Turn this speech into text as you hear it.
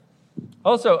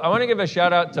Also, I want to give a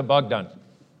shout out to Bogdan.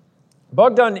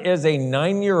 Bogdan is a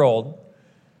 9-year-old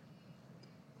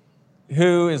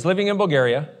who is living in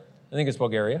Bulgaria. I think it's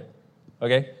Bulgaria.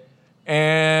 Okay.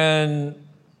 And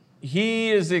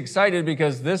he is excited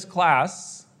because this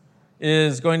class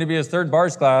is going to be his third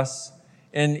bars class,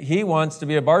 and he wants to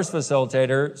be a bars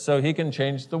facilitator so he can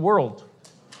change the world.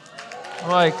 I'm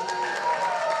like,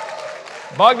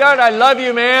 Bogdan, I love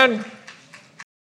you, man.